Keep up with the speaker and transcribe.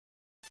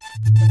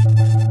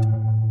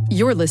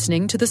You're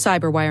listening to the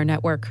Cyberwire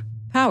Network,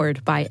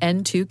 powered by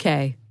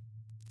N2K.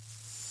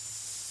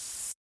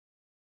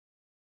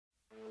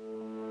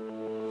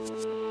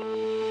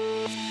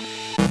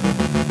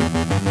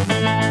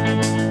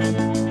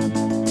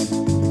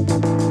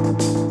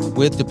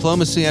 With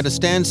diplomacy at a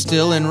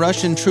standstill and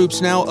Russian troops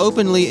now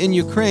openly in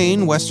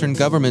Ukraine, Western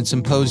governments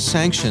impose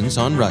sanctions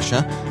on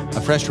Russia.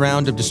 A fresh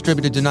round of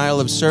distributed denial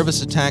of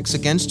service attacks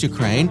against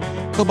Ukraine.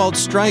 Cobalt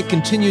Strike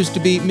continues to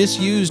be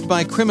misused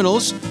by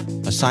criminals.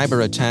 A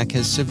cyber attack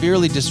has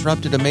severely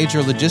disrupted a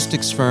major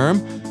logistics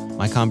firm.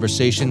 My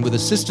conversation with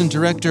Assistant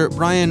Director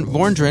Brian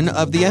Vorndran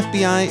of the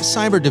FBI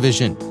Cyber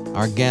Division.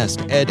 Our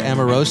guest, Ed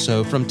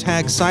Amoroso from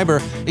TAG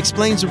Cyber,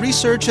 explains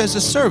research as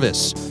a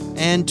service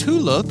and 2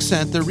 looks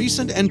at the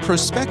recent and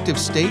prospective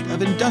state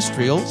of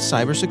industrial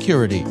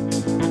cybersecurity.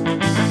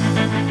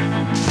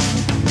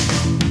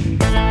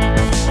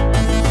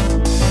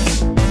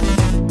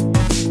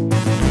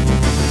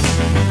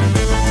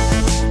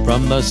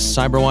 From the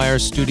Cyberwire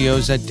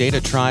studios at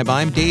Data Tribe,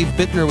 I'm Dave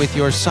Bittner with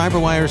your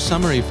Cyberwire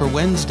summary for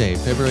Wednesday,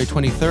 February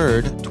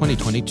 23rd,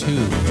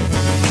 2022.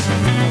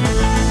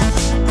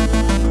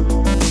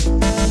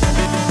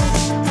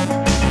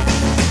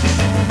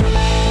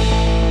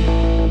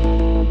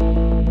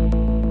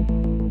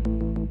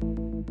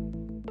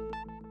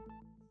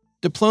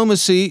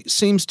 Diplomacy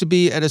seems to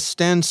be at a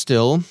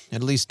standstill,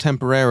 at least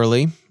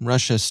temporarily.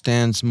 Russia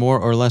stands more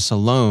or less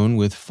alone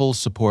with full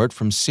support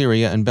from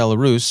Syria and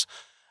Belarus,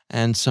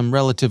 and some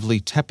relatively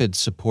tepid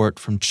support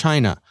from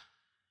China.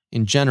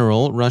 In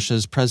general,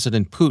 Russia's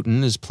President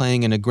Putin is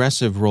playing an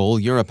aggressive role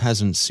Europe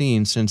hasn't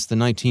seen since the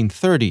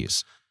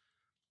 1930s.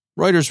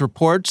 Reuters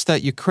reports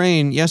that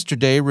Ukraine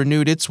yesterday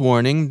renewed its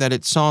warning that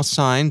it saw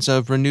signs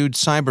of renewed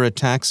cyber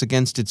attacks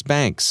against its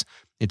banks,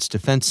 its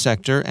defense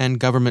sector, and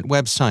government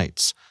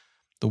websites.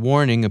 The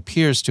warning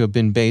appears to have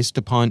been based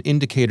upon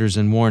indicators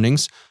and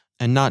warnings,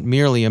 and not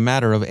merely a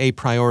matter of a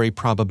priori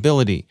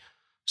probability.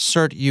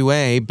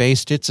 CERT-UA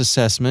based its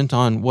assessment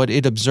on what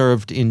it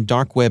observed in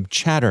dark web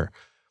chatter.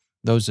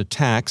 Those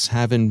attacks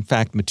have in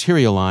fact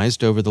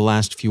materialized over the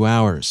last few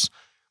hours.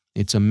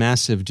 It's a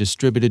massive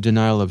distributed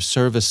denial of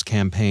service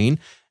campaign,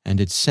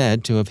 and it's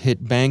said to have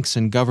hit banks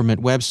and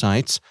government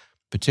websites,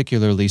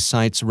 particularly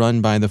sites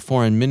run by the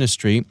Foreign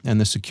Ministry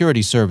and the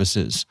security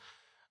services.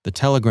 The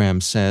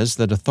Telegram says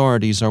that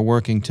authorities are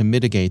working to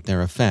mitigate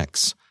their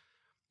effects.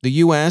 The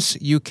US,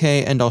 UK,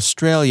 and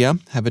Australia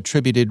have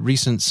attributed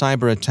recent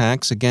cyber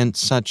attacks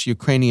against such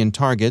Ukrainian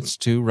targets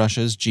to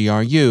Russia's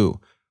GRU.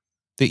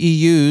 The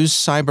EU's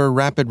Cyber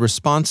Rapid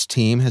Response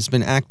Team has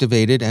been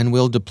activated and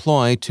will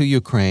deploy to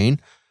Ukraine.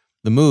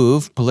 The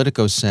move,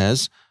 Politico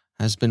says,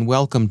 has been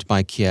welcomed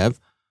by Kiev.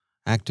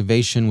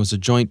 Activation was a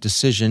joint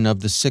decision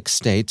of the 6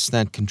 states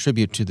that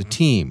contribute to the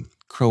team: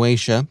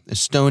 Croatia,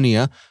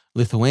 Estonia,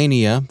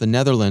 Lithuania, the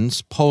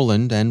Netherlands,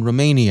 Poland, and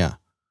Romania.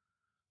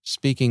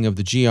 Speaking of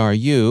the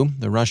GRU,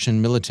 the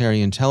Russian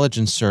Military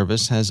Intelligence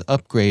Service has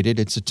upgraded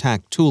its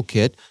attack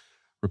toolkit,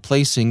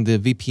 replacing the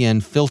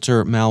VPN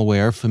filter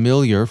malware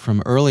familiar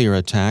from earlier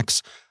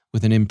attacks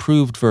with an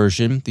improved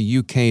version the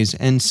UK's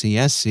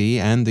NCSC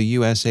and the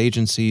US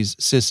agencies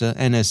CISA,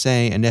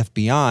 NSA, and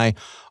FBI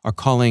are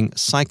calling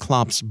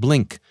Cyclops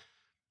Blink.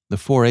 The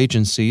 4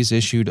 agencies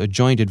issued a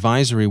joint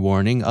advisory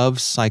warning of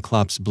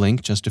Cyclops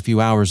Blink just a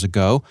few hours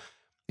ago.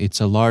 It's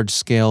a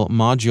large-scale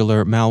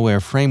modular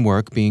malware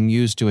framework being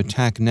used to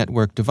attack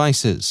network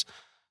devices.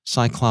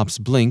 Cyclops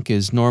Blink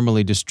is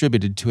normally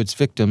distributed to its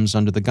victims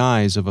under the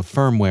guise of a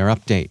firmware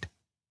update.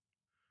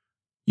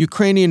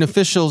 Ukrainian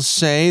officials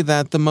say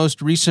that the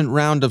most recent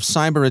round of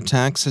cyber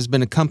attacks has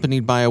been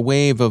accompanied by a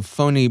wave of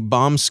phony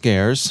bomb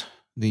scares.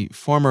 The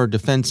former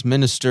defense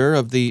minister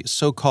of the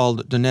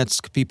so-called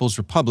Donetsk People's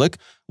Republic,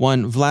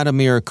 one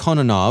Vladimir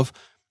Kononov,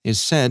 is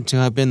said to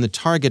have been the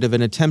target of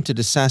an attempted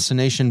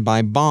assassination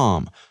by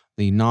bomb,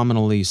 the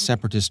nominally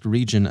separatist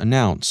region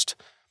announced.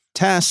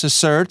 TASS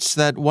asserts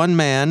that one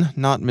man,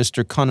 not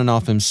Mr.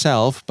 Kononov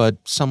himself, but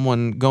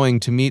someone going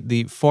to meet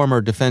the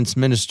former defense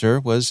minister,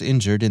 was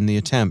injured in the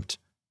attempt.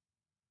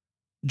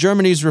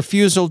 Germany's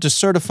refusal to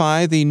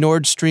certify the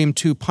Nord Stream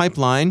 2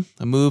 pipeline,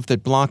 a move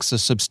that blocks a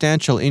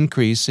substantial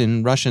increase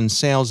in Russian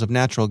sales of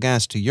natural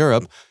gas to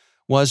Europe,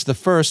 was the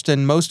first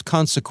and most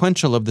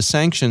consequential of the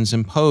sanctions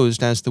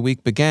imposed as the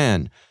week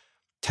began.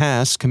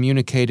 TASS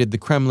communicated the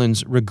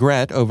Kremlin's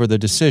regret over the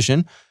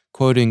decision,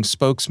 quoting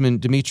spokesman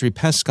Dmitry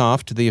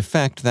Peskov to the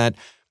effect that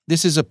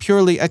this is a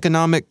purely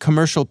economic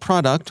commercial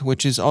product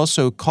which is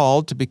also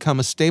called to become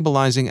a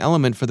stabilizing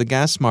element for the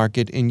gas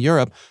market in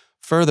Europe,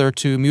 further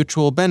to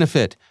mutual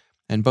benefit,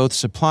 and both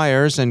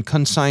suppliers and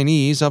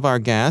consignees of our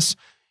gas,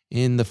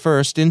 in the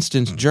first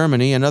instance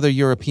Germany and other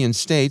European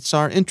states,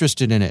 are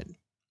interested in it.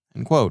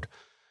 End quote.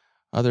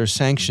 Other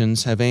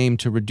sanctions have aimed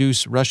to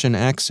reduce Russian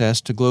access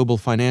to global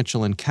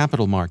financial and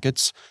capital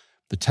markets.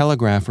 The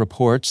Telegraph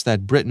reports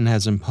that Britain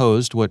has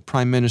imposed what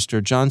Prime Minister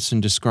Johnson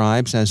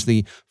describes as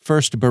the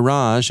first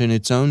barrage in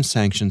its own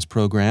sanctions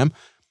program,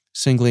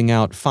 singling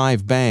out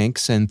 5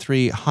 banks and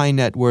 3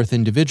 high-net-worth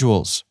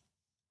individuals.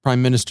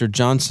 Prime Minister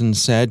Johnson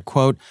said,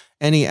 quote,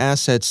 "Any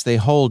assets they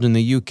hold in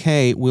the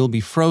UK will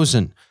be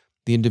frozen.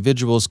 The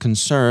individuals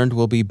concerned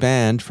will be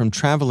banned from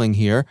travelling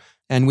here,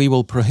 and we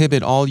will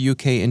prohibit all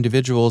UK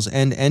individuals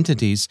and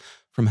entities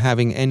from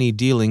having any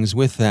dealings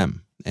with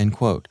them," end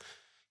quote.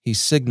 He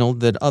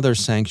signaled that other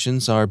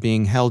sanctions are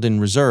being held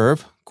in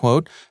reserve.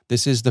 Quote,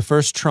 "This is the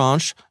first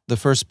tranche, the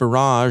first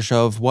barrage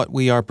of what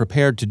we are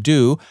prepared to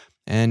do,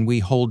 and we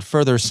hold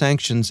further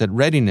sanctions at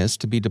readiness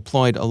to be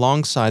deployed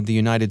alongside the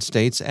United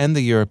States and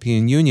the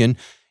European Union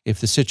if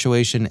the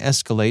situation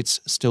escalates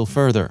still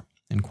further,"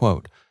 end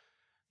quote.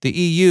 The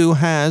EU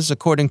has,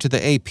 according to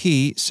the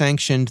AP,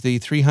 sanctioned the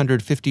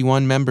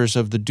 351 members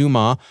of the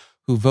Duma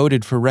who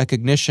voted for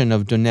recognition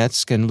of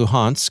Donetsk and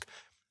Luhansk,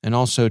 and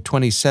also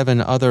 27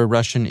 other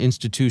Russian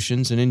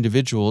institutions and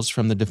individuals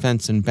from the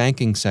defense and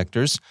banking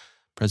sectors.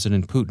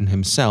 President Putin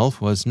himself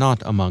was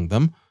not among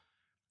them.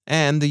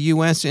 And the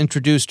U.S.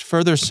 introduced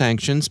further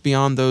sanctions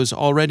beyond those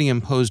already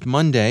imposed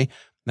Monday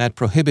that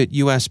prohibit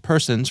U.S.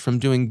 persons from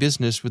doing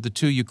business with the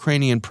 2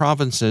 Ukrainian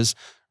provinces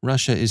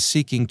Russia is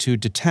seeking to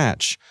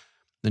detach.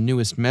 The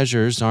newest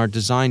measures are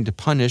designed to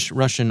punish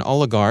Russian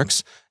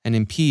oligarchs and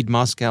impede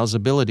Moscow's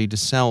ability to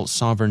sell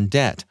sovereign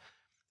debt.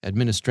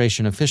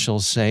 Administration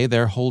officials say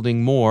they're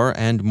holding more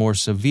and more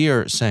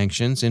severe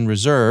sanctions in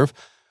reserve,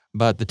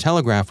 but The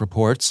Telegraph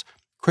reports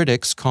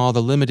critics call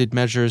the limited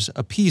measures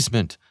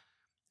appeasement.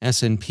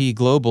 S&P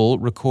Global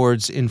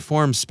records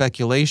informed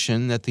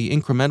speculation that the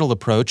incremental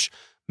approach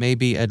may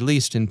be at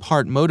least in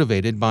part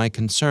motivated by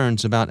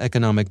concerns about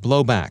economic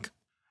blowback.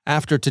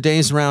 After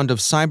today's round of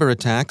cyber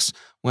attacks,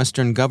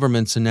 Western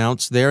governments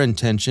announced their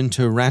intention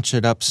to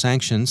ratchet up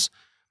sanctions.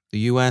 The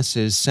U.S.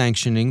 is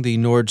sanctioning the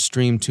Nord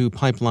Stream 2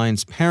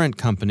 pipeline's parent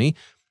company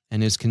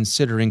and is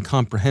considering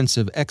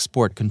comprehensive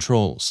export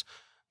controls.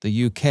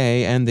 The UK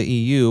and the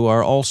EU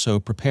are also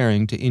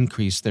preparing to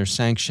increase their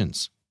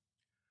sanctions.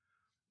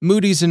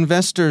 Moody's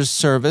Investors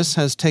Service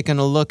has taken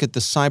a look at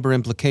the cyber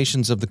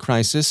implications of the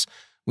crisis,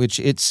 which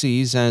it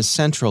sees as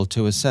central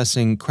to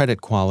assessing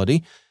credit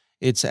quality.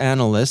 Its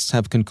analysts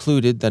have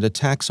concluded that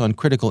attacks on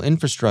critical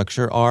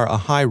infrastructure are a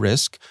high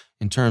risk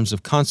in terms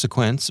of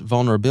consequence,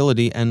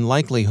 vulnerability, and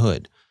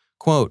likelihood.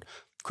 Quote,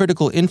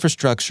 "Critical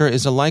infrastructure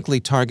is a likely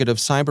target of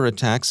cyber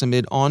attacks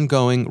amid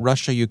ongoing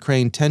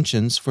Russia-Ukraine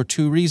tensions for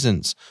 2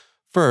 reasons.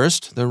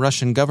 First, the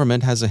Russian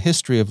government has a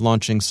history of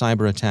launching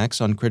cyber attacks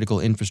on critical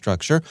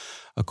infrastructure,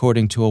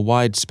 according to a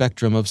wide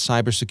spectrum of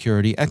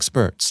cybersecurity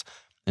experts.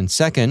 And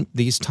second,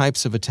 these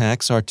types of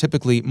attacks are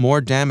typically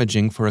more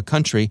damaging for a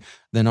country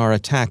than are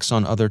attacks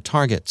on other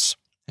targets,"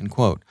 end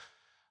quote.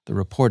 The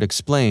report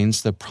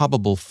explains the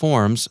probable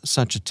forms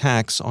such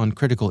attacks on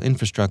critical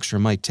infrastructure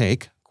might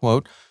take.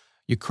 Quote,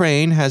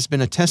 "Ukraine has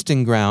been a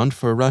testing ground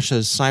for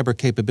Russia's cyber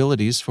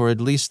capabilities for at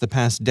least the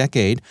past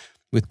decade,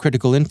 with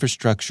critical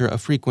infrastructure a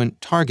frequent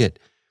target.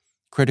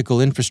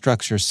 Critical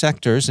infrastructure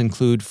sectors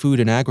include food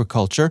and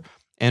agriculture,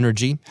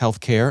 energy,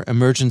 healthcare,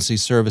 emergency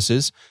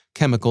services,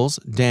 chemicals,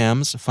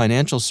 dams,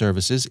 financial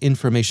services,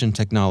 information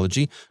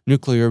technology,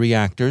 nuclear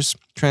reactors,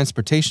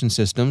 transportation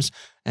systems,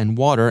 and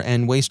water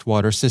and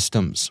wastewater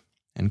systems,"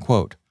 end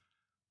quote.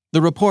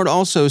 The report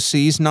also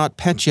sees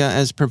NotPetya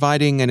as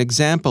providing an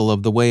example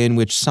of the way in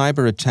which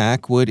cyber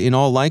attack would, in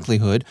all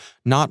likelihood,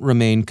 not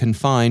remain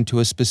confined to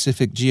a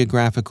specific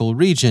geographical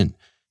region.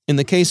 In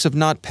the case of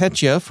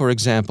NotPetya, for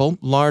example,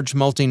 large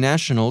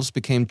multinationals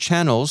became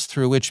channels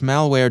through which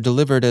malware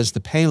delivered as the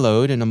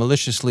payload in a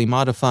maliciously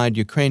modified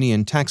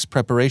Ukrainian tax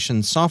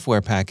preparation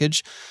software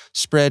package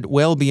spread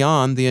well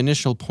beyond the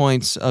initial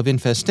points of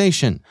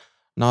infestation.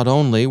 Not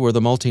only were the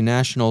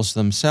multinationals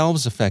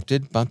themselves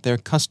affected, but their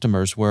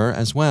customers were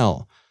as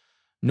well.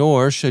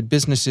 Nor should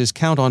businesses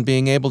count on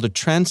being able to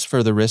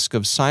transfer the risk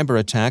of cyber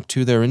attack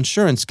to their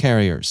insurance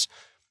carriers.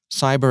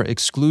 Cyber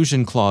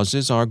exclusion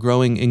clauses are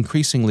growing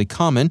increasingly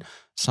common.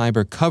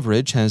 Cyber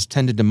coverage has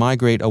tended to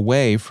migrate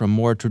away from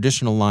more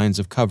traditional lines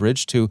of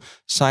coverage to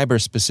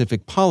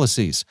cyber-specific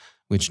policies,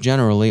 which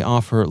generally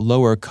offer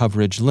lower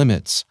coverage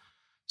limits.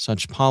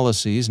 Such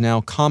policies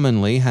now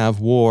commonly have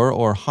war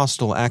or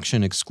hostile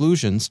action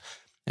exclusions,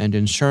 and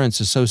insurance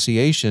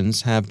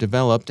associations have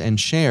developed and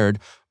shared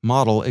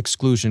model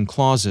exclusion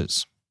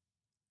clauses.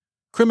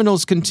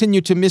 Criminals continue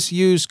to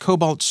misuse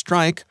Cobalt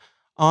Strike.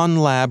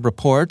 OnLab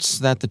reports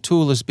that the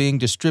tool is being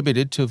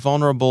distributed to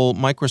vulnerable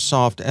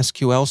Microsoft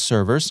SQL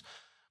servers.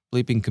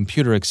 Bleeping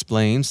Computer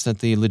explains that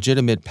the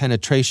legitimate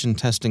penetration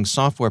testing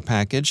software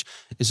package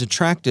is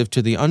attractive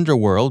to the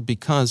underworld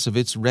because of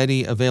its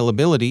ready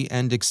availability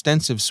and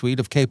extensive suite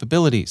of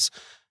capabilities,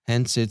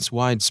 hence its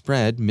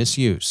widespread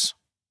misuse.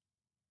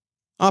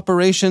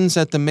 Operations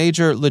at the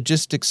major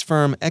logistics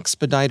firm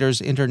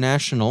Expeditors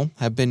International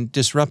have been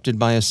disrupted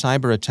by a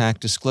cyber attack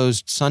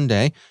disclosed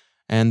Sunday,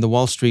 and the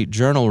Wall Street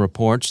Journal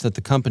reports that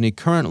the company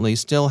currently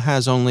still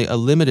has only a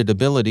limited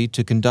ability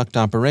to conduct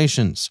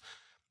operations.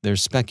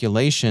 There's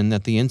speculation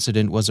that the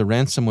incident was a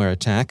ransomware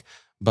attack,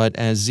 but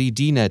as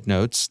ZDNet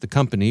notes, the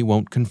company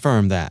won't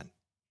confirm that.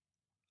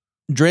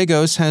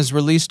 Dragos has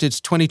released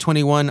its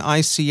 2021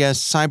 ICS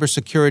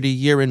Cybersecurity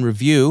Year in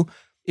Review.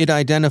 It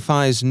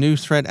identifies new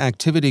threat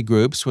activity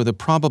groups with a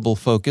probable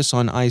focus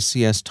on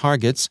ICS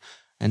targets,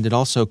 and it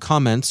also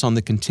comments on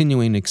the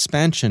continuing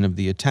expansion of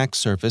the attack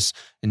surface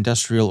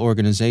industrial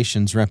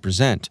organizations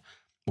represent.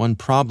 One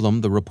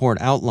problem the report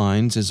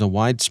outlines is a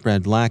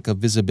widespread lack of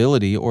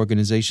visibility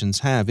organizations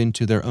have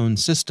into their own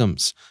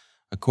systems.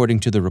 According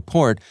to the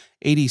report,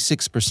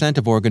 86%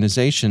 of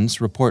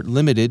organizations report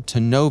limited to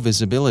no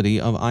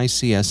visibility of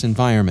ICS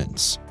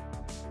environments.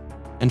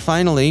 And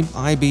finally,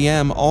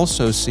 IBM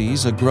also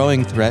sees a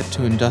growing threat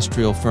to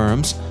industrial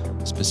firms,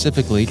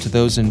 specifically to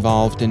those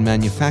involved in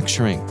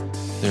manufacturing.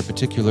 They're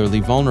particularly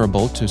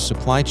vulnerable to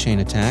supply chain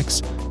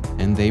attacks,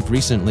 and they've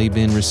recently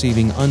been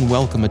receiving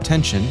unwelcome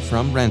attention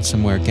from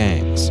ransomware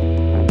gangs.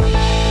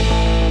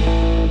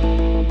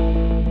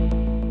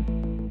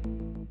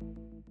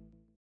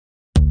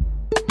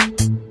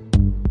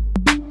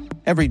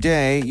 Every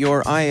day,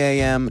 your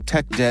IAM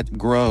tech debt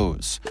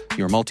grows.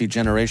 Your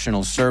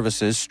multi-generational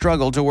services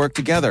struggle to work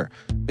together.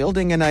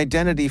 Building an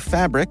identity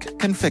fabric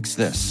can fix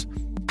this.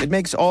 It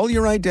makes all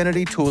your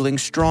identity tooling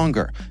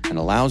stronger and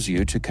allows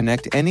you to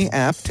connect any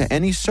app to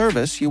any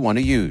service you want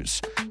to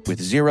use,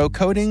 with zero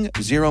coding,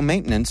 zero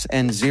maintenance,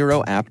 and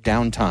zero app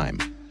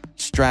downtime.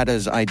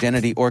 Strata's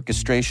identity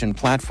orchestration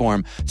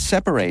platform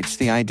separates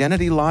the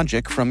identity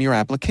logic from your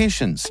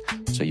applications,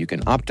 so you can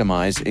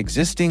optimize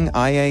existing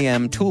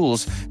IAM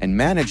tools and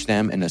manage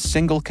them in a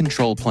single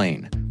control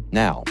plane.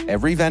 Now,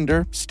 every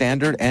vendor,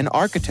 standard, and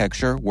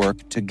architecture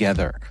work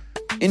together.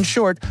 In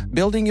short,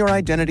 building your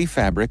identity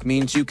fabric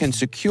means you can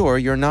secure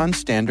your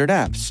non-standard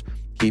apps,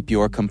 keep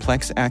your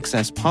complex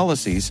access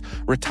policies,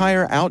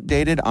 retire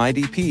outdated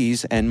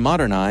IDPs, and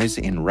modernize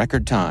in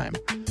record time.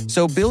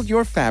 So build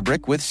your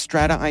fabric with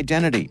Strata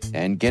Identity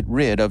and get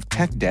rid of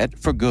tech debt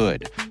for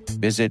good.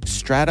 Visit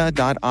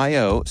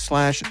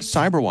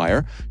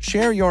strata.io/cyberwire,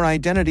 share your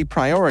identity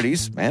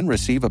priorities, and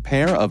receive a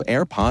pair of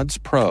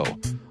AirPods Pro.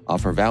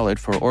 Offer valid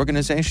for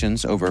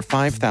organizations over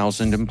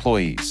 5,000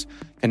 employees.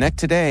 Connect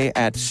today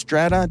at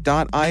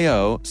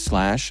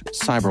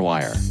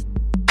strata.io/cyberwire.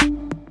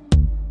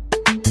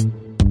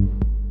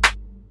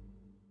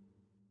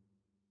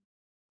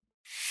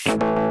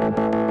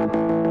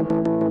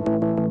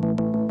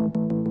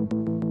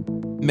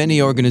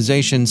 Many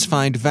organizations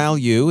find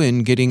value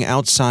in getting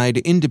outside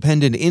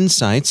independent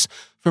insights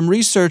from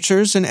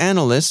researchers and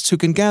analysts who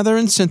can gather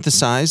and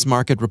synthesize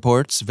market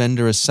reports,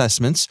 vendor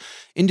assessments,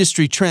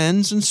 industry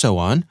trends, and so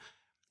on.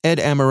 Ed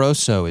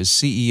Amoroso is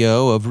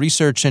CEO of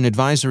research and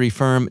advisory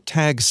firm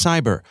Tag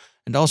Cyber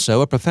and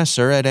also a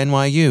professor at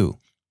NYU.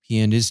 He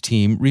and his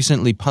team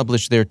recently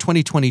published their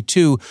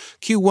 2022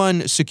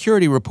 Q1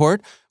 security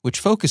report, which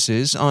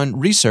focuses on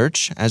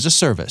research as a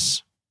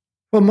service.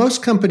 Well,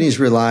 most companies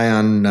rely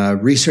on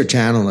research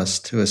analysts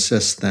to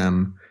assist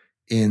them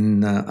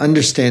in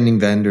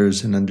understanding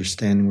vendors and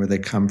understanding where they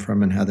come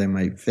from and how they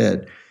might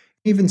fit.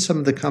 Even some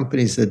of the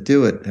companies that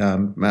do it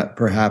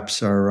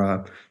perhaps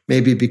are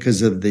maybe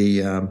because of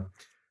the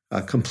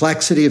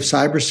complexity of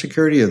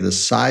cybersecurity or the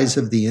size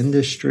of the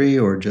industry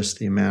or just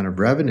the amount of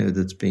revenue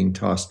that's being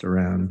tossed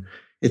around.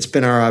 It's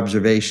been our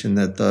observation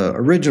that the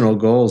original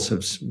goals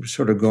have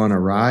sort of gone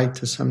awry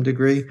to some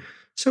degree.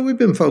 So we've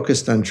been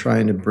focused on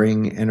trying to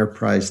bring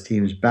enterprise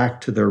teams back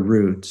to their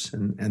roots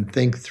and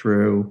think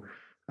through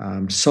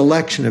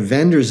selection of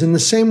vendors in the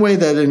same way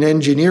that an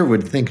engineer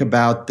would think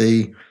about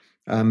the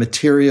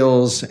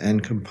materials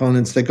and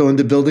components that go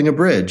into building a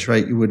bridge,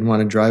 right? You wouldn't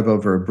want to drive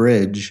over a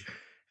bridge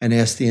and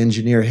ask the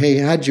engineer, hey,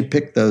 how'd you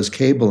pick those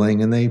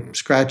cabling? And they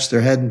scratch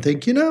their head and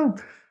think,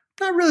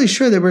 not really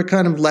sure. They were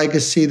kind of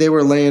legacy. They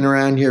were laying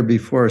around here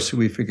before, so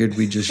we figured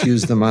we'd just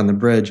use them on the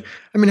bridge.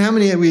 I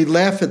mean, we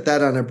laugh at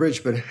that on a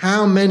bridge, but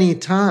how many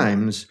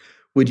times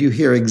would you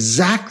hear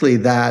exactly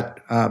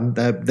that,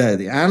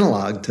 the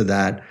analog to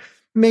that,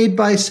 made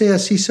by, say, a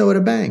CISO at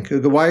a bank?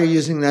 Who go, why are you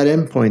using that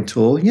endpoint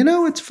tool?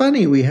 It's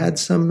funny. We had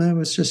some, it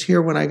was just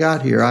here when I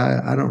got here.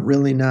 I don't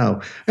really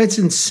know. It's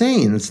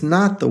insane. It's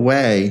not the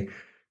way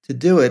to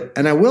do it.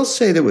 And I will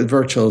say that with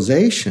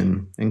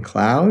virtualization and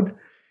cloud,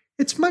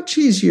 it's much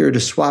easier to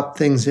swap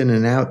things in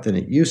and out than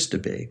it used to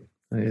be.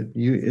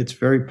 It's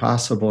very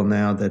possible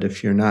now that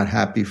if you're not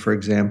happy, for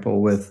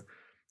example, with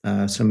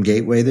some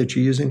gateway that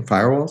you're using,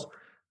 firewalls,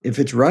 if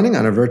it's running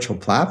on a virtual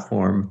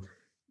platform,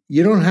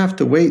 you don't have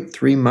to wait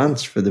 3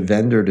 months for the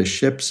vendor to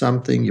ship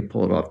something. You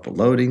pull it off the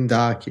loading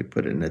dock, you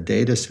put it in a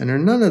data center.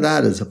 None of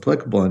that is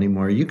applicable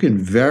anymore. You can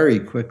very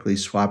quickly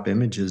swap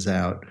images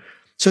out.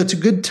 So it's a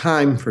good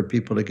time for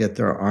people to get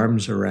their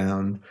arms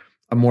around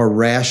a more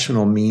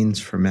rational means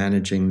for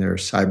managing their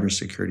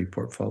cybersecurity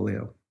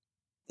portfolio.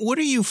 What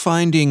are you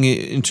finding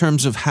in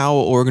terms of how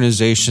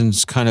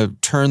organizations kind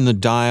of turn the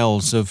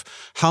dials of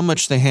how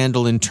much they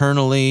handle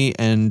internally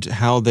and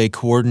how they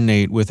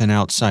coordinate with an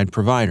outside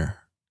provider?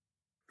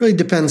 Really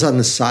depends on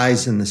the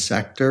size and the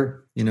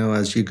sector.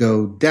 As you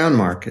go down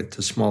market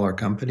to smaller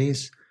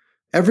companies,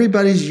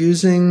 everybody's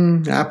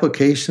using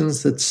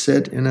applications that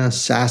sit in a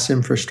SaaS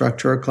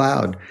infrastructure or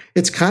cloud.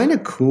 It's kind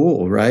of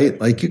cool, right?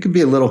 Like you could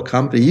be a little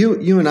company.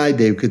 You and I,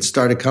 Dave, could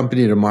start a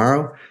company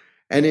tomorrow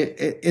And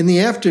in the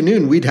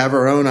afternoon, we'd have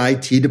our own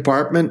IT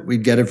department.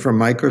 We'd get it from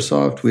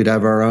Microsoft. We'd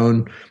have our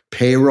own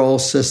payroll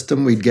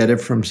system. We'd get it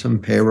from some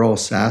payroll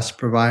SaaS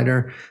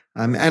provider.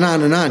 And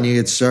on and on. You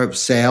get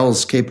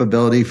sales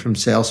capability from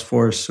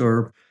Salesforce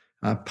or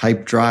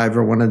Pipedrive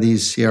or one of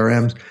these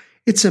CRMs.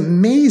 It's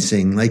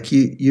amazing. Like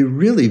you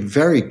really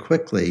very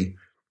quickly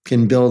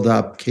can build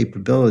up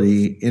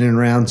capability in and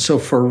around. So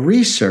for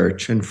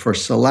research and for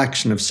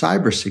selection of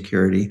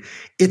cybersecurity,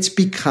 it's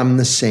become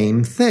the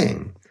same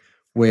thing,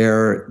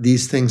 where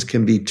these things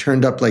can be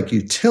turned up like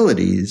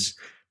utilities,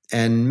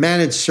 and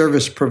managed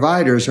service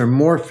providers are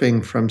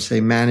morphing from, say,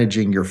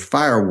 managing your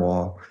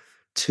firewall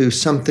to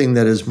something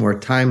that is more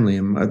timely.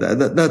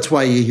 That's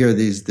why you hear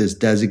this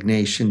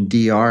designation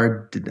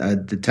DR,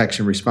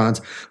 detection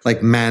response,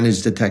 like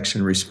managed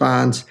detection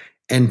response,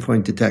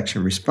 endpoint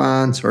detection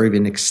response, or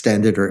even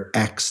extended or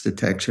X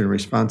detection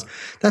response.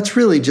 That's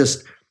really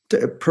just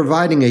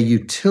providing a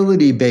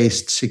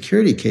utility-based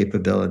security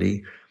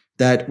capability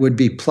that would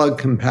be plug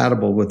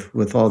compatible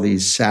with all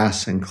these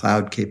SaaS and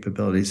cloud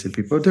capabilities that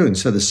people are doing.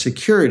 So the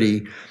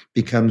security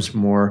becomes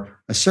more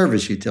a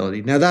service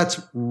utility. Now that's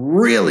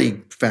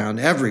really found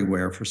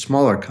everywhere for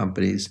smaller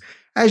companies.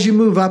 As you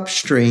move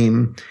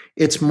upstream,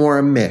 it's more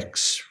a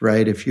mix,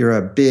 right? If you're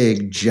a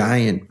big,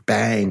 giant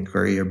bank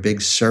or you're a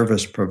big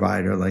service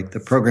provider, like the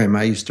program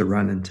I used to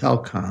run in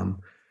telecom,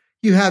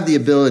 you have the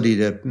ability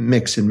to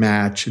mix and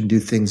match and do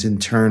things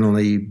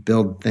internally,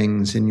 build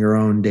things in your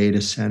own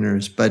data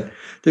centers. But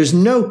there's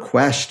no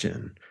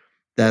question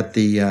that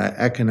the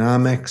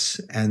economics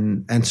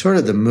and sort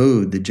of the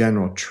mood, the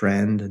general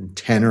trend and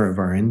tenor of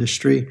our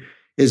industry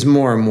is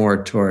more and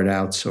more toward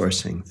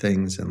outsourcing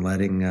things and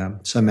letting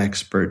some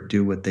expert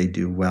do what they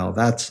do well.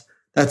 That's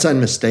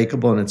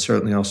unmistakable, and it's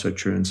certainly also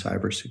true in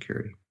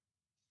cybersecurity.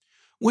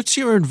 What's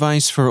your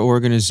advice for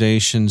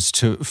organizations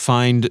to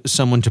find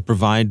someone to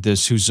provide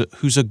this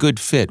who's a good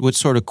fit? What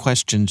sort of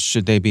questions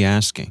should they be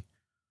asking?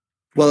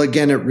 Well,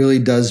 again, it really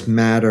does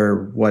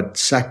matter what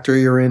sector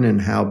you're in and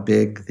how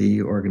big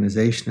the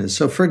organization is.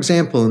 So, for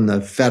example, in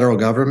the federal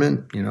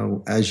government,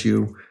 as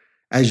you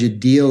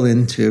deal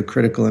into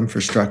critical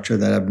infrastructure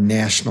that have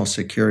national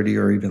security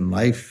or even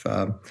life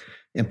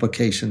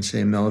implications,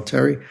 say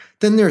military,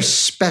 then there's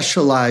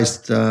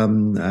specialized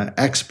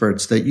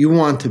experts that you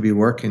want to be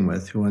working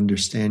with who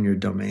understand your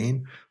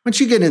domain. Once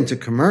you get into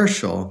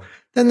commercial,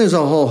 then there's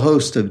a whole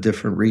host of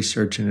different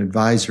research and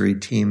advisory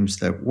teams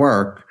that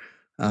work.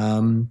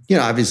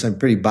 Obviously I'm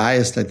pretty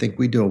biased. I think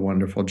we do a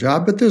wonderful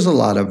job, but there's a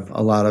lot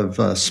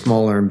of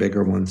smaller and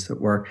bigger ones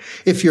that work.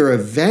 If you're a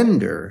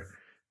vendor,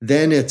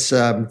 then it's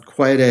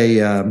quite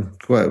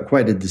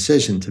a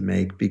decision to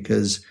make,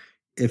 because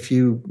if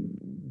you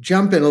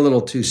jump in a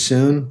little too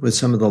soon with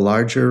some of the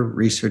larger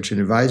research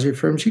and advisory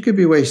firms, you could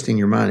be wasting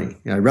your money.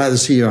 I'd rather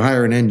see you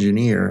hire an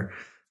engineer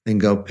than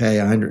go pay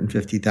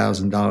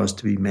 $150,000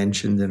 to be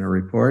mentioned in a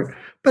report.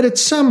 But at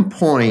some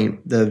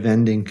point, the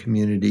vending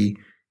community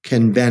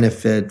can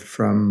benefit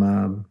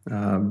from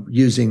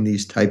using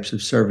these types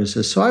of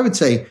services. So I would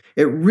say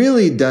it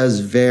really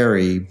does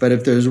vary. But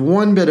if there's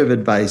one bit of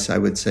advice, I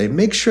would say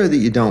make sure that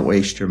you don't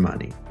waste your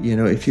money.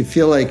 If you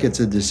feel like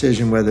it's a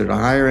decision whether to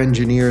hire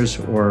engineers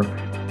or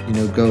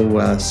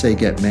go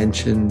get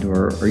mentioned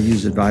or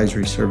use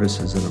advisory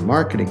services in a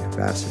marketing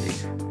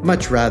capacity,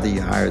 much rather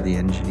you hire the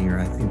engineer.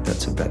 I think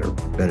that's a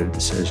better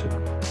decision.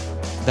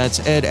 That's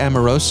Ed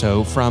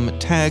Amoroso from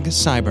TAG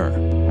Cyber.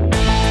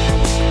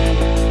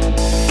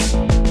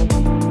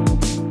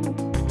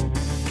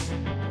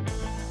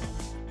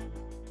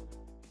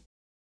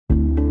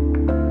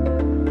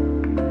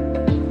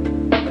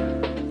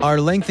 Are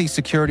lengthy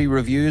security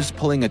reviews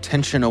pulling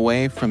attention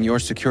away from your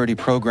security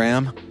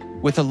program?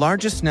 With the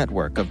largest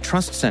network of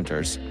trust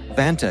centers,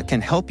 Vanta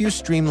can help you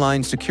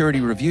streamline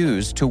security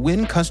reviews to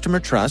win customer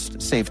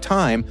trust, save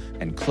time,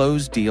 and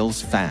close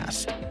deals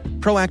fast.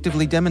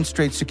 Proactively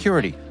demonstrate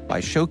security by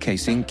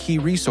showcasing key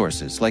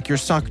resources like your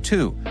SOC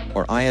 2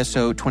 or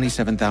ISO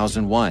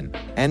 27001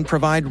 and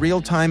provide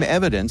real-time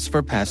evidence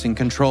for passing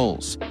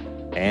controls.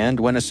 And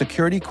when a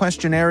security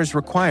questionnaire is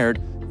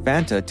required,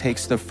 Vanta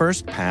takes the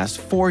first pass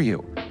for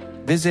you.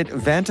 Visit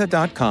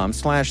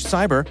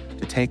vanta.com/cyber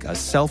to take a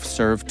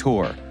self-serve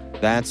tour.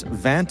 That's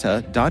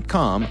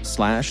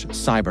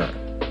vanta.com/cyber.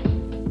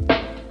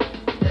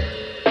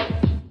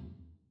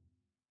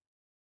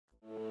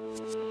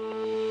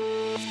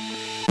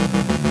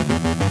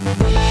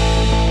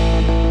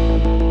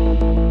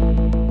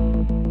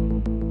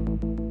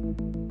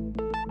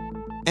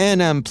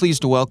 And I'm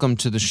pleased to welcome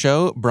to the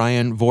show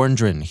Brian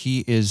Vorndran.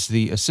 He is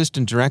the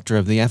Assistant Director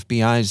of the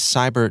FBI's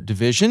Cyber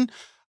Division.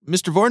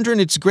 Mr. Vorndran,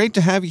 it's great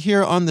to have you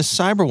here on the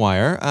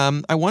Cyberwire.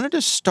 I wanted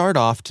to start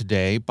off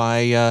today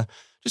by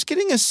just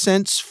getting a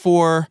sense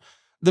for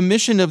the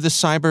mission of the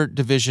Cyber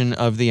Division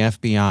of the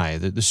FBI,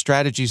 the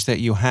strategies that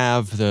you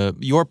have,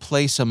 your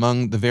place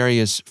among the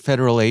various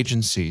federal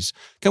agencies.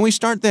 Can we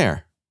start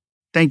there?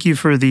 Thank you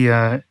for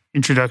the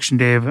introduction,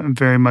 Dave. I'm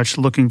very much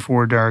looking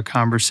forward to our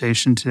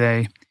conversation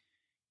today.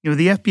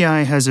 The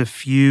FBI has a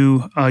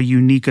few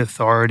unique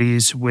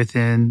authorities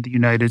within the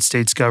United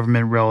States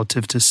government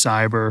relative to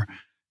cyber.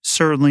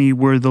 Certainly,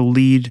 we're the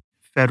lead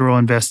federal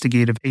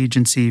investigative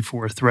agency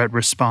for threat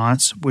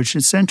response, which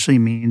essentially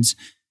means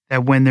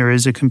that when there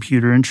is a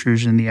computer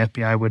intrusion, the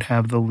FBI would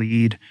have the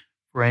lead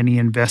for any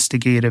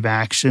investigative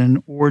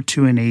action or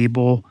to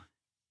enable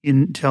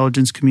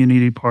intelligence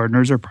community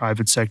partners or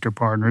private sector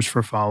partners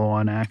for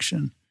follow-on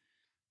action.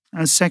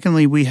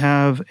 Secondly, we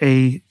have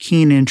a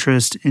keen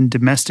interest in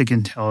domestic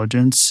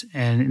intelligence,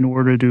 and in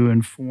order to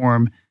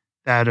inform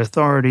that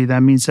authority, that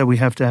means that we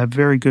have to have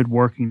very good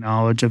working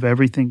knowledge of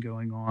everything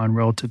going on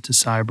relative to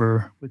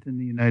cyber within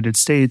the United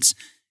States.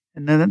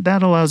 And then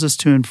that allows us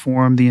to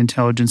inform the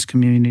intelligence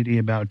community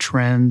about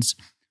trends,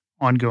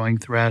 ongoing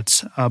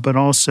threats, but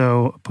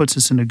also puts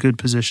us in a good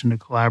position to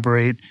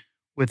collaborate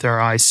with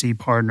our IC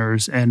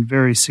partners and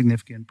very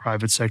significant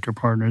private sector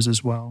partners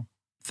as well.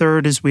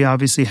 Third is we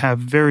obviously have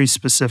very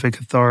specific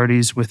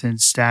authorities within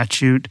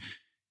statute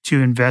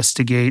to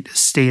investigate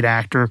state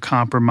actor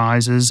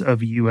compromises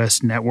of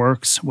U.S.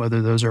 networks,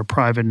 whether those are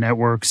private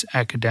networks,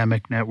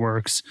 academic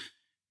networks,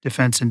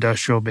 defense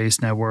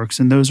industrial-based networks,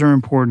 and those are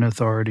important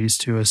authorities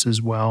to us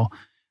as well.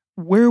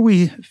 Where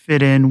we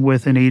fit in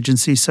with an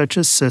agency such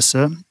as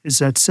CISA is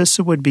that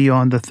CISA would be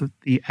on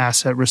the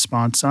asset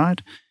response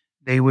side.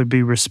 They would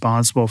be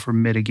responsible for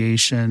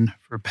mitigation,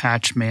 for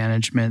patch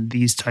management,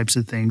 these types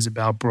of things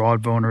about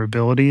broad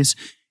vulnerabilities,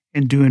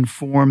 and to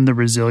inform the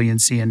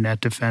resiliency and net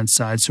defense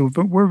side. So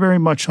we're very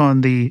much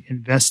on the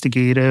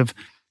investigative,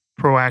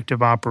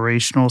 proactive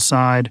operational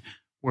side,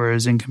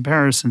 whereas in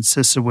comparison,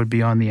 CISA would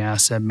be on the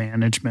asset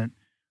management.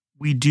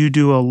 We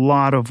do a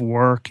lot of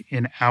work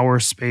in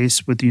our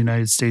space with the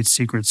United States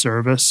Secret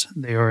Service.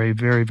 They are a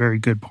very, very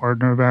good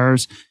partner of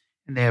ours,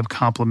 and they have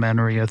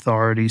complementary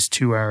authorities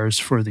to ours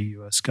for the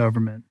U.S.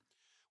 government.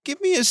 Give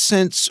me a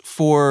sense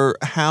for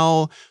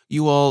how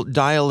you all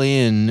dial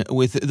in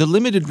with the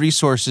limited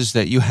resources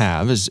that you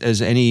have,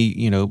 as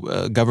any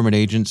government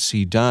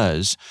agency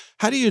does.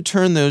 How do you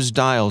turn those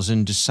dials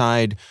and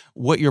decide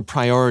what your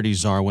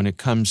priorities are when it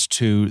comes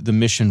to the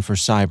mission for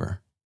cyber?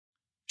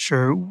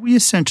 Sure. We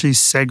essentially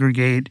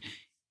segregate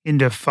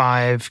into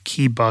 5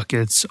 key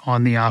buckets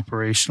on the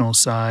operational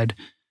side.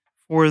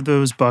 4 of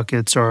those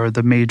buckets are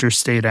the major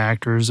state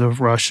actors of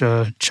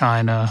Russia,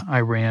 China,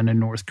 Iran, and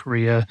North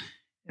Korea.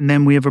 And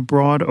then we have a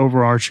broad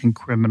overarching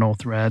criminal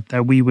threat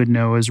that we would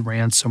know as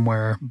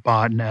ransomware,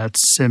 botnets,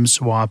 SIM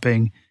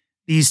swapping,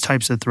 these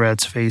types of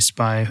threats faced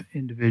by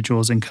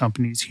individuals and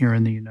companies here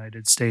in the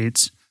United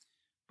States.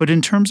 But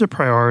in terms of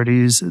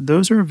priorities,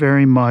 those are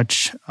very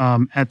much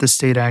at the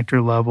state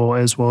actor level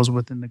as well as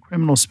within the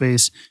criminal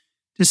space,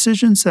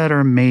 decisions that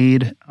are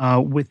made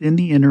within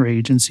the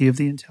interagency of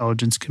the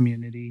intelligence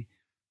community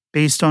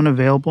based on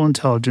available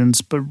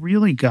intelligence, but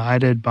really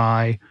guided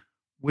by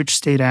which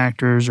state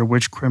actors or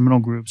which criminal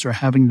groups are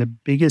having the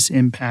biggest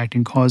impact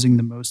and causing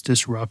the most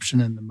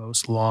disruption and the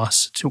most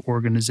loss to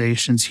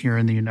organizations here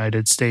in the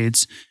United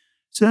States.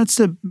 So that's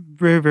a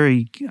very,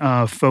 very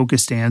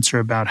focused answer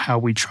about how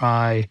we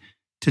try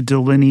to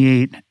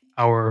delineate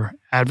our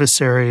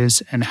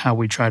adversaries and how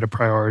we try to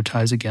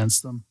prioritize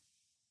against them.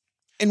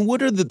 And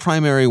what are the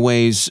primary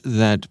ways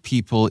that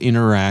people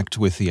interact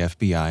with the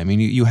FBI? I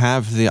mean, you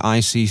have the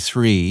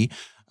IC3,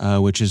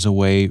 which is a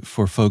way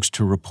for folks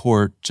to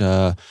report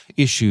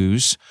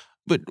issues.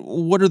 But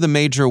what are the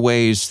major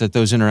ways that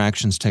those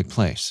interactions take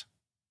place?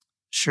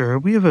 Sure.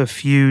 We have a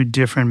few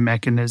different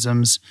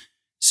mechanisms.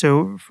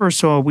 So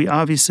first of all, we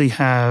obviously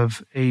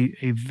have a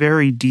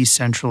very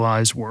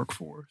decentralized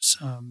workforce.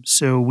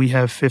 So we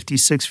have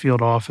 56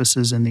 field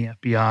offices in the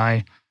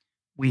FBI.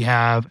 We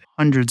have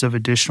hundreds of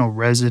additional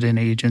resident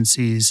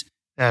agencies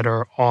that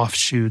are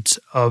offshoots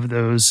of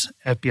those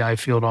FBI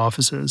field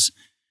offices.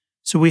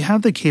 So we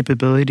have the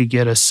capability to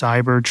get a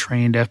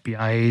cyber-trained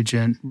FBI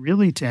agent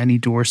really to any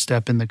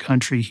doorstep in the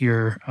country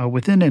here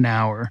within an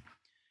hour.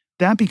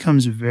 That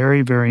becomes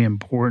very, very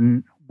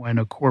important when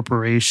a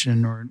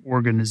corporation or an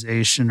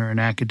organization or an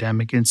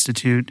academic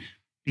institute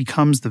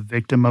becomes the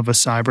victim of a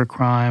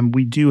cybercrime.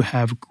 We do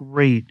have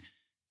great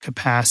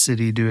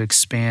capacity to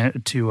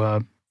expand,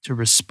 to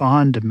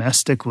respond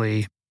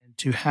domestically and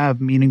to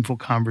have meaningful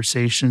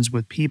conversations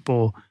with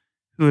people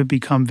who have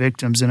become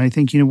victims. And I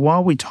think,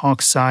 while we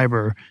talk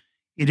cyber,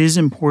 it is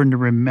important to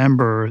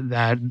remember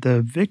that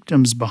the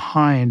victims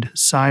behind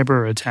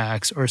cyber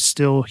attacks are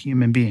still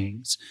human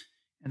beings.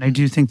 And I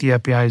do think the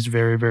FBI is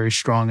very, very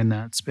strong in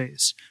that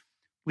space.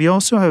 We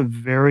also have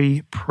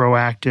very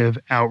proactive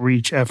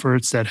outreach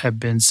efforts that have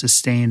been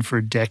sustained for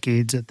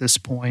decades at this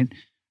point.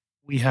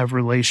 We have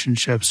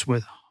relationships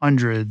with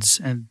hundreds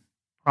and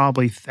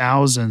probably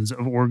thousands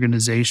of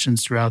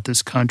organizations throughout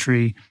this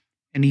country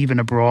and even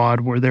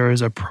abroad where there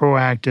is a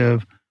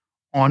proactive,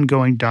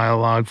 ongoing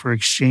dialogue for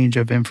exchange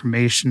of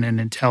information and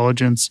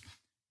intelligence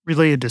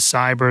related to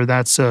cyber.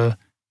 That's a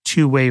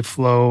two-way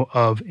flow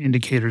of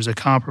indicators of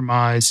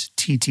compromise,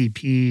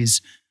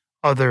 TTPs,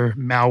 other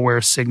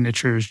malware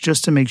signatures,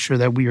 just to make sure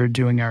that we are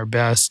doing our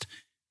best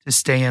to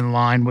stay in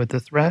line with the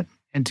threat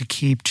and to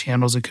keep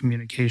channels of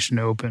communication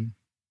open.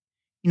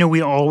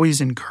 We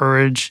always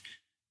encourage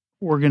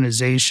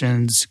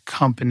organizations,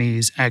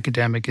 companies,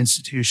 academic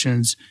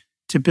institutions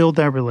to build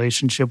that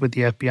relationship with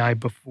the FBI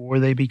before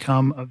they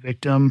become a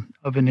victim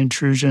of an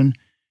intrusion.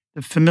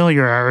 The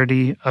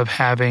familiarity of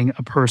having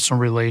a personal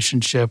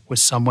relationship with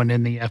someone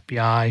in the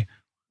FBI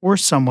or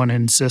someone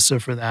in CISA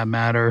for that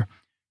matter.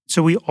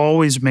 So we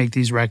always make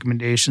these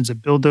recommendations to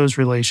build those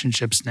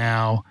relationships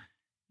now.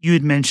 You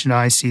had mentioned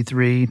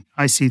IC3.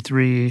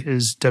 IC3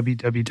 is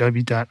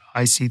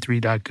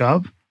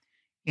www.ic3.gov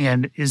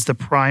and is the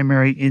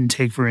primary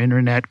intake for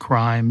internet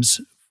crimes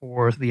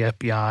for the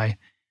FBI.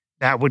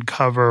 That would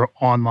cover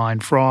online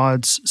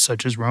frauds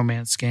such as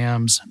romance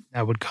scams.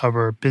 That would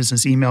cover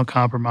business email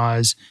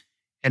compromise,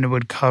 and it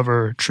would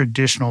cover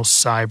traditional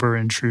cyber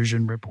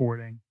intrusion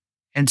reporting.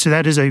 And so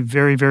that is a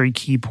very, very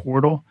key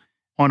portal.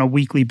 On a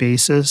weekly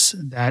basis,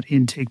 that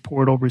intake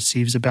portal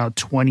receives about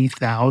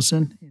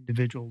 20,000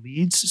 individual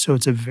leads. So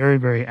it's a very,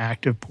 very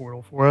active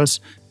portal for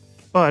us.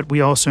 But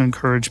we also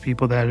encourage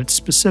people that it's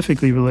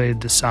specifically related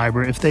to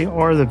cyber. If they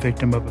are the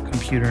victim of a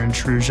computer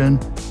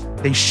intrusion,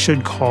 they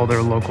should call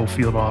their local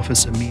field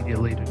office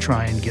immediately to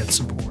try and get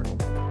support.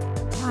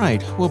 All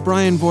right. Well,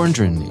 Brian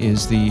Borndren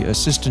is the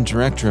Assistant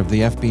Director of the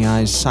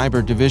FBI's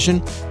Cyber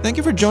Division. Thank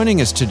you for joining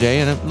us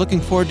today, and I'm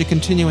looking forward to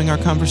continuing our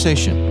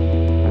conversation.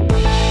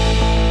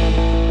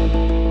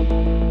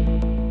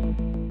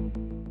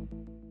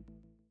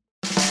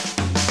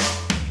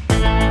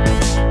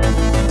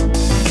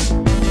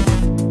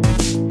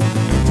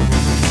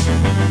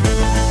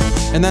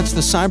 And that's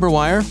the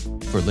Cyberwire.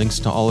 For links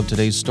to all of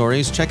today's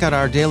stories, check out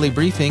our daily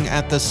briefing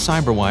at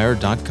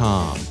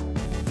thecyberwire.com.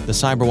 The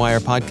Cyberwire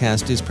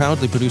podcast is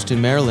proudly produced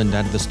in Maryland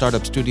out of the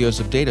startup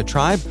studios of Data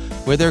Tribe,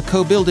 where they're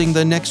co-building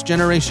the next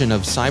generation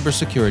of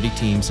cybersecurity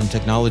teams and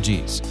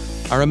technologies.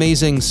 Our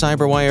amazing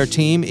Cyberwire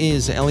team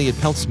is Elliot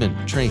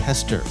Peltzman, Trey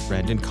Hester,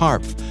 Brandon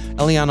Karpf,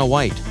 Eliana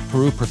White,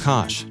 Puru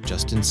Prakash,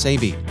 Justin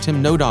Sabi,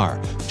 Tim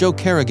Nodar, Joe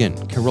Kerrigan,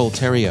 Carol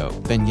Terrio,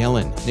 Ben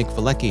Yellen, Nick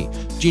Valecki,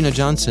 Gina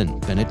Johnson,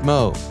 Bennett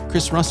Moe,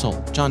 Chris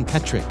Russell, John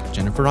Petrick,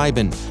 Jennifer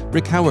Iben,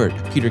 Rick Howard,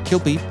 Peter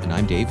Kilpe, and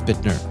I'm Dave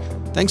Bittner.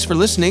 Thanks for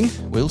listening.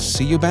 We'll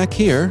see you back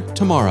here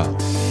tomorrow.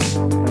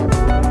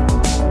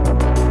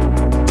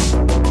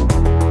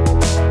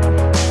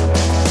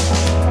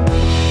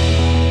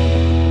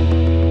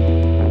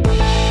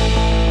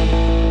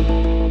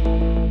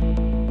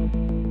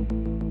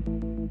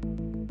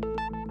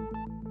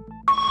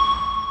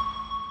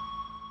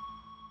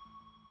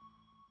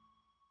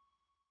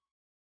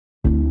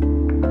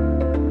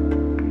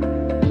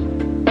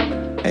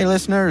 Hey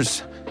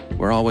listeners,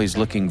 we're always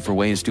looking for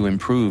ways to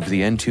improve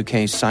the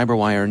N2K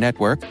Cyberwire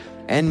network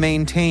and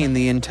maintain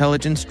the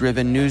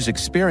intelligence-driven news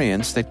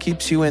experience that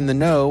keeps you in the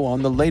know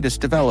on the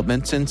latest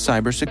developments in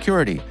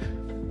cybersecurity.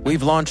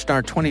 We've launched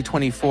our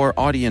 2024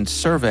 audience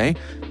survey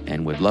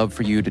and would love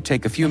for you to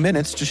take a few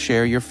minutes to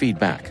share your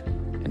feedback.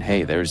 And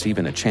hey, there's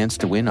even a chance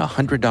to win a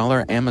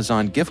 $100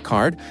 Amazon gift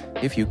card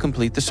if you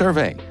complete the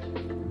survey.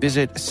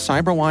 Visit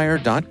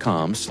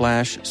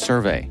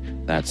cyberwire.com/survey.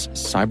 That's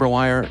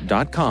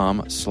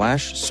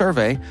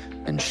cyberwire.com/survey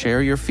and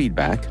share your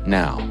feedback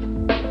now.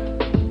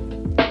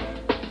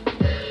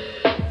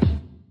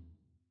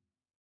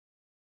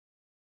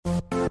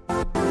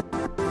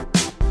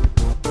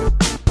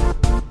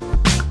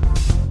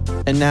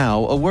 And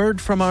now, a word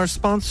from our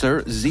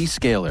sponsor,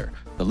 Zscaler,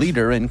 the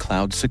leader in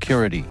cloud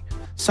security.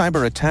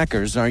 Cyber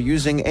attackers are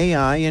using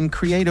AI in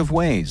creative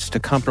ways to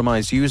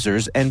compromise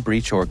users and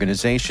breach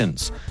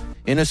organizations.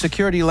 In a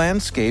security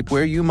landscape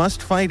where you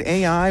must fight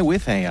AI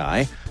with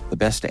AI, the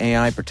best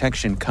AI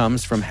protection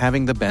comes from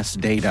having the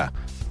best data.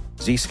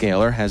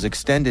 Zscaler has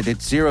extended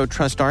its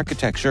zero-trust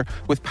architecture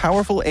with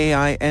powerful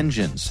AI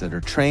engines that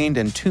are trained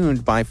and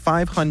tuned by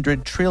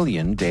 500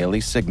 trillion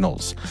daily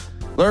signals.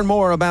 Learn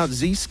more about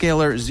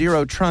Zscaler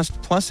Zero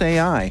Trust Plus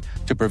AI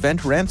to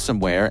prevent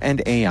ransomware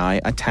and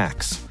AI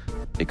attacks.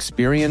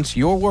 Experience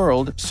your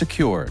world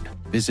secured.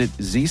 Visit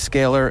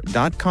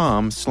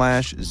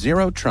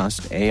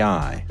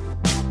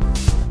zscaler.com/zerotrustai.